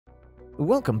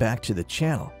Welcome back to the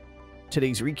channel.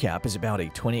 Today's recap is about a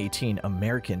 2018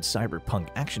 American cyberpunk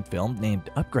action film named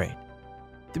Upgrade.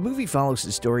 The movie follows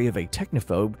the story of a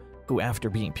technophobe who, after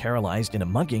being paralyzed in a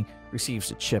mugging, receives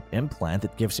a chip implant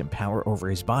that gives him power over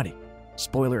his body.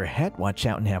 Spoiler ahead, watch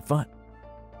out and have fun.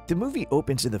 The movie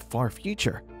opens in the far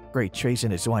future. Gray Trace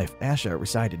and his wife Asha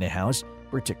reside in a house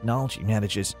where technology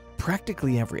manages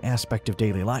practically every aspect of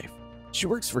daily life. She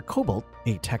works for Cobalt,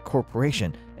 a tech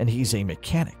corporation, and he's a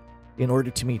mechanic. In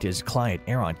order to meet his client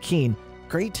Aaron Keene,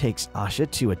 Gray takes Asha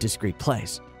to a discreet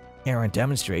place. Aaron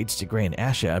demonstrates to Gray and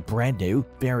Asha a brand new,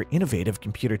 very innovative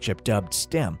computer chip dubbed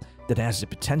STEM that has the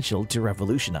potential to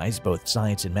revolutionize both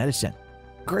science and medicine.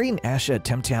 Gray and Asha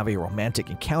attempt to have a romantic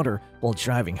encounter while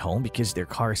driving home because their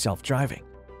car is self-driving.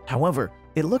 However,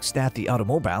 it looks that the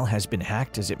automobile has been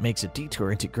hacked as it makes a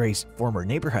detour into Gray's former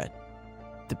neighborhood.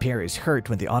 The pair is hurt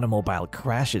when the automobile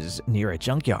crashes near a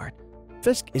junkyard.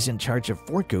 Fisk is in charge of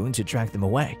 4 goons to drag them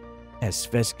away. As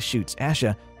Fisk shoots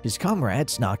Asha, his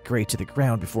comrades knock Gray to the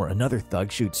ground before another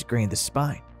thug shoots Gray in the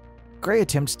spine. Gray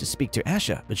attempts to speak to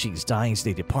Asha, but she's dying as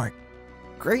they depart.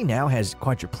 Gray now has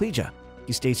quadriplegia.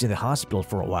 He stays in the hospital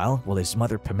for a while his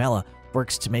mother Pamela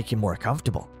works to make him more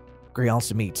comfortable. Gray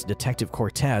also meets Detective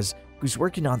Cortez, who's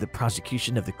working on the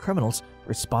prosecution of the criminals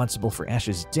responsible for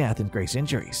Asha's death and Gray's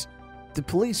injuries. The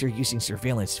police are using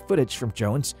surveillance footage from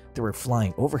drones that were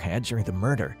flying overhead during the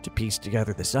murder to piece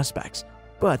together the suspects,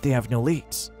 but they have no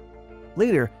leads.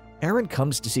 Later, Aaron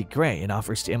comes to see Gray and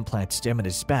offers to implant STEM in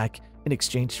his back in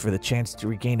exchange for the chance to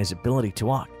regain his ability to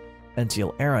walk.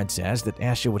 Until Aaron says that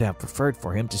Asha would have preferred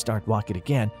for him to start walking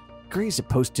again, Gray is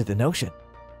opposed to the notion.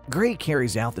 Gray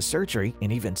carries out the surgery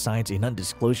and even signs a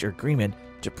non-disclosure agreement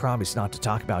to promise not to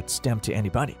talk about STEM to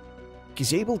anybody.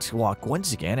 He's able to walk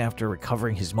once again after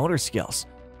recovering his motor skills.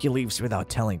 He leaves without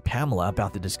telling Pamela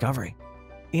about the discovery.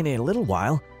 In a little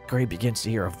while, Gray begins to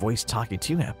hear a voice talking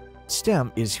to him.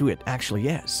 STEM is who it actually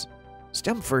is.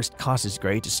 STEM first causes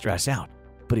Gray to stress out,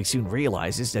 but he soon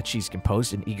realizes that she's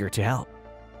composed and eager to help.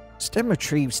 STEM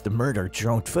retrieves the murder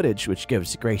drone footage, which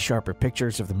gives Gray sharper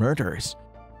pictures of the murderers.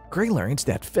 Gray learns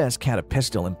that Fisk had a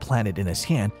pistol implanted in his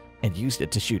hand and used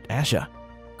it to shoot Asha.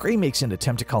 Gray makes an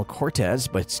attempt to call Cortez,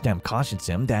 but STEM cautions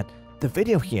him that the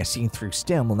video he has seen through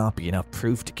STEM will not be enough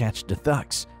proof to catch the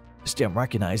thugs. STEM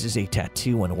recognizes a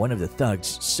tattoo on one of the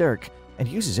thugs, Cirque, and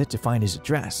uses it to find his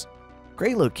address.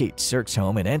 Gray locates Cirque's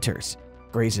home and enters.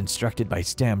 Gray is instructed by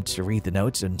STEM to read the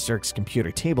notes on Cirque's computer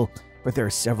table, where there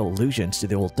are several allusions to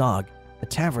the old dog, a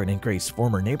tavern in Gray's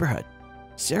former neighborhood.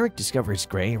 Sarek discovers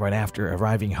Gray right after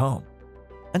arriving home.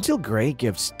 Until Gray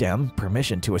gives STEM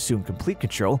permission to assume complete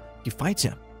control, he fights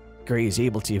him. Gray is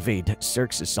able to evade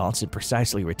Cirque's assaults and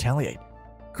precisely retaliate.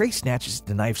 Gray snatches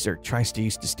the knife Cirque tries to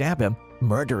use to stab him,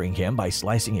 murdering him by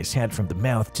slicing his head from the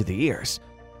mouth to the ears.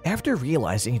 After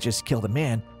realizing he just killed a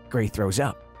man, Gray throws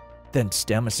up. Then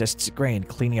STEM assists Gray in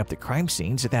cleaning up the crime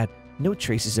scene so that no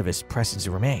traces of his presence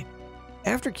remain.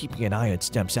 After keeping an eye on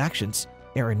STEM's actions,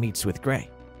 Aaron meets with Gray.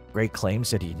 Gray claims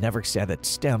that he never said that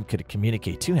STEM could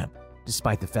communicate to him,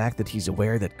 despite the fact that he's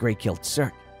aware that Gray killed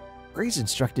Cirque. Gray's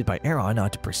instructed by Aaron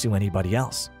not to pursue anybody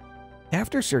else.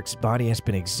 After Cirque's body has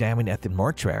been examined at the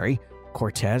mortuary,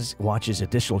 Cortez watches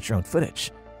additional drone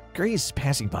footage. Gray is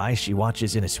passing by as she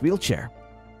watches in his wheelchair.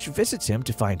 She visits him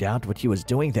to find out what he was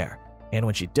doing there, and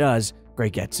when she does, Gray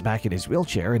gets back in his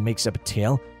wheelchair and makes up a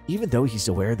tale, even though he's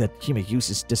aware that he may use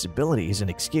his disability as an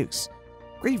excuse.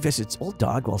 Gray visits Old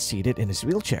Dog while seated in his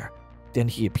wheelchair. Then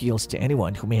he appeals to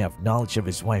anyone who may have knowledge of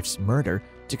his wife's murder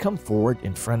to come forward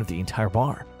in front of the entire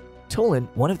bar.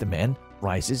 Tolan, one of the men,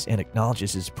 rises and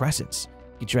acknowledges his presence.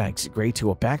 He drags Gray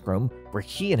to a back room where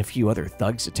he and a few other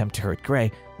thugs attempt to hurt Gray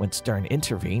when Stern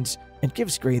intervenes and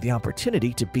gives Gray the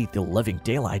opportunity to beat the living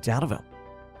daylights out of him.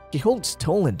 He holds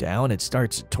Tolan down and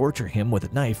starts to torture him with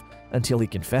a knife until he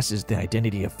confesses the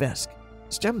identity of Fisk.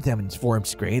 STEM then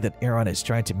informs Gray that Aaron is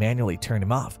trying to manually turn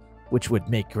him off, which would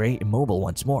make Gray immobile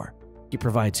once more. He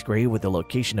provides Gray with the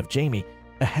location of Jamie,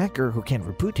 a hacker who can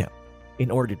reboot him. In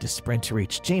order to sprint to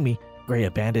reach Jamie, Gray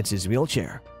abandons his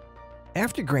wheelchair.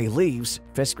 After Gray leaves,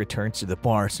 Fisk returns to the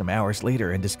bar some hours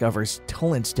later and discovers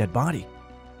Tolan's dead body.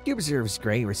 He observes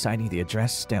Gray reciting the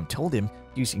address STEM told him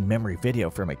using memory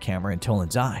video from a camera in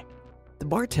Tolan's eye. The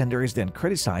bartender is then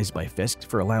criticized by Fisk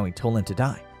for allowing Tolan to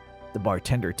die. The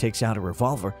bartender takes out a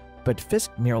revolver, but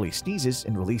Fisk merely sneezes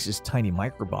and releases tiny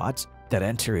microbots that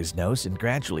enter his nose and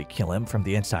gradually kill him from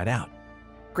the inside out.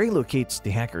 Gray locates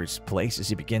the hacker's place as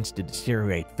he begins to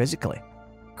deteriorate physically.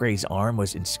 Gray's arm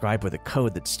was inscribed with a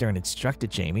code that Stern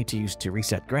instructed Jamie to use to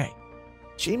reset Gray.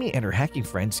 Jamie and her hacking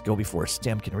friends go before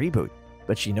STEM can reboot,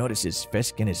 but she notices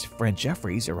Fisk and his friend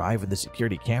Jeffries arrive with the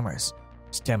security cameras.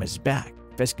 STEM is back,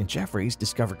 Fisk and Jeffries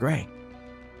discover Gray.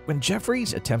 When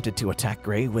Jeffries attempted to attack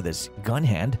Gray with his gun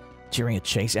hand during a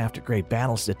chase after Gray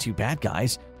battles the two bad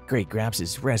guys, Gray grabs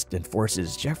his wrist and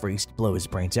forces Jeffries to blow his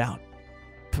brains out.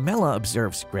 Pamela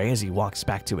observes Gray as he walks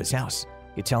back to his house.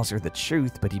 He tells her the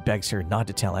truth, but he begs her not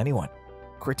to tell anyone.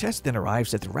 Cortez then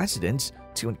arrives at the residence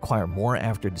to inquire more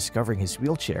after discovering his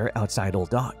wheelchair outside Old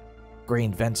Dog. Gray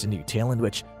invents a new tale in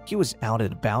which he was out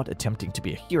and about attempting to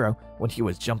be a hero when he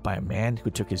was jumped by a man who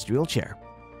took his wheelchair.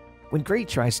 When Gray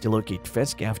tries to locate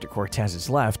Fisk after Cortez has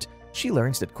left, she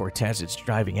learns that Cortez is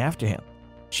driving after him.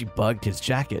 She bugged his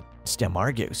jacket, Stem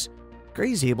argues.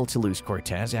 Gray is able to lose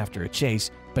Cortez after a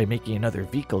chase by making another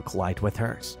vehicle collide with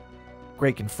hers.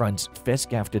 Gray confronts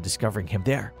Fisk after discovering him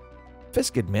there.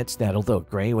 Fisk admits that although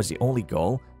Gray was the only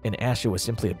goal and Asha was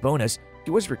simply a bonus,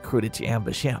 he was recruited to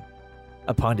ambush him.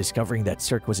 Upon discovering that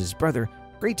Cirque was his brother,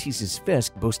 Gray teases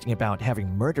Fisk, boasting about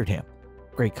having murdered him.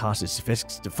 Gray causes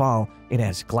Fisk to fall and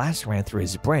has glass ran through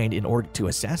his brain in order to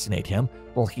assassinate him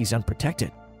while he's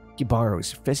unprotected. He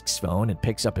borrows Fisk's phone and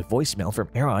picks up a voicemail from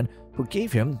Aaron, who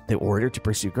gave him the order to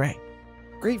pursue Gray.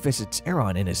 Gray visits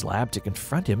Aaron in his lab to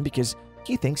confront him because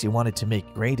he thinks he wanted to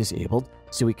make Gray disabled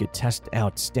so he could test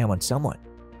out Stem on someone.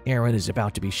 Aaron is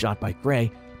about to be shot by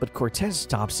Gray, but Cortez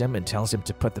stops him and tells him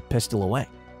to put the pistol away.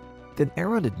 Then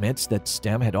Aaron admits that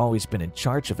Stem had always been in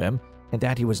charge of him and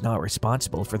that he was not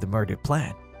responsible for the murder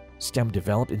plan. Stem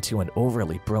developed into an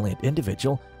overly brilliant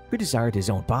individual who desired his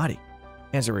own body.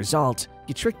 As a result,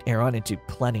 he tricked Aaron into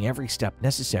planning every step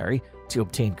necessary to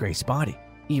obtain Gray's body,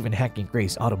 even hacking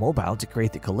Gray's automobile to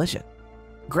create the collision.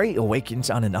 Gray awakens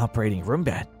on an operating room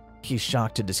bed. He's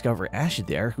shocked to discover Asha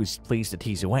there, who's pleased that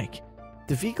he's awake.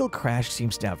 The vehicle crash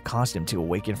seems to have caused him to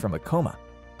awaken from a coma.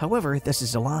 However, this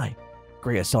is a lie.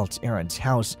 Gray assaults Aaron's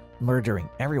house, murdering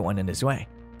everyone in his way,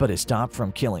 but is stopped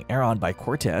from killing Aaron by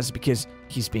Cortez because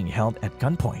he's being held at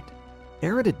gunpoint.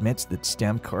 Aaron admits that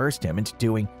Stem coerced him into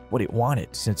doing what it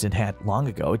wanted since it had long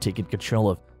ago taken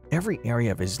control of every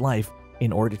area of his life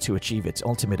in order to achieve its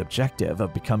ultimate objective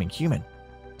of becoming human.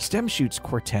 Stem shoots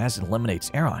Cortez and eliminates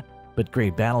Aaron, but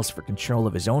Gray battles for control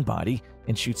of his own body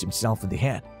and shoots himself in the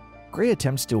head. Gray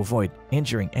attempts to avoid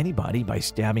injuring anybody by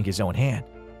stabbing his own hand,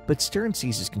 but Stern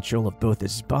seizes control of both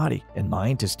his body and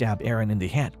mind to stab Aaron in the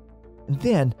head. And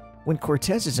then, when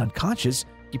Cortez is unconscious,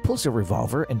 he pulls a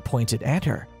revolver and points it at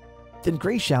her. Then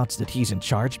Gray shouts that he's in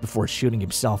charge before shooting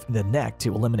himself in the neck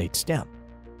to eliminate Stem.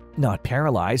 Not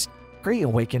paralyzed, Gray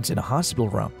awakens in a hospital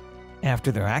room.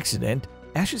 After their accident,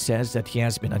 Asha says that he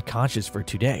has been unconscious for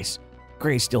 2 days.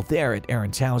 Gray's still there at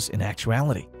Aaron's house in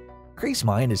actuality. Gray's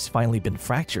mind has finally been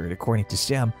fractured according to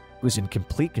Stem, who's in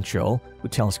complete control, who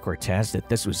tells Cortez that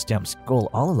this was Stem's goal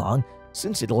all along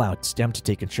since it allowed Stem to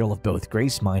take control of both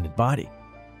Gray's mind and body.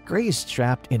 Gray is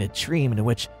trapped in a dream in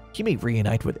which he may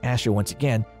reunite with Asha once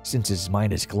again since his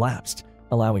mind has collapsed,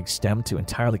 allowing Stem to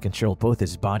entirely control both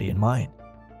his body and mind.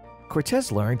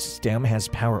 Cortez learns Stem has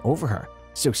power over her,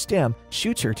 so Stem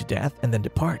shoots her to death and then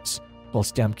departs. While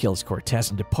Stem kills Cortez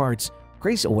and departs,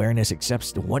 Gray's awareness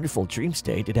accepts the wonderful dream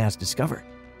state it has discovered.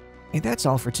 And that's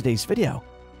all for today's video.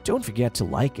 Don't forget to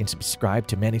like and subscribe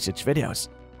to many such videos.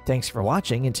 Thanks for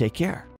watching and take care.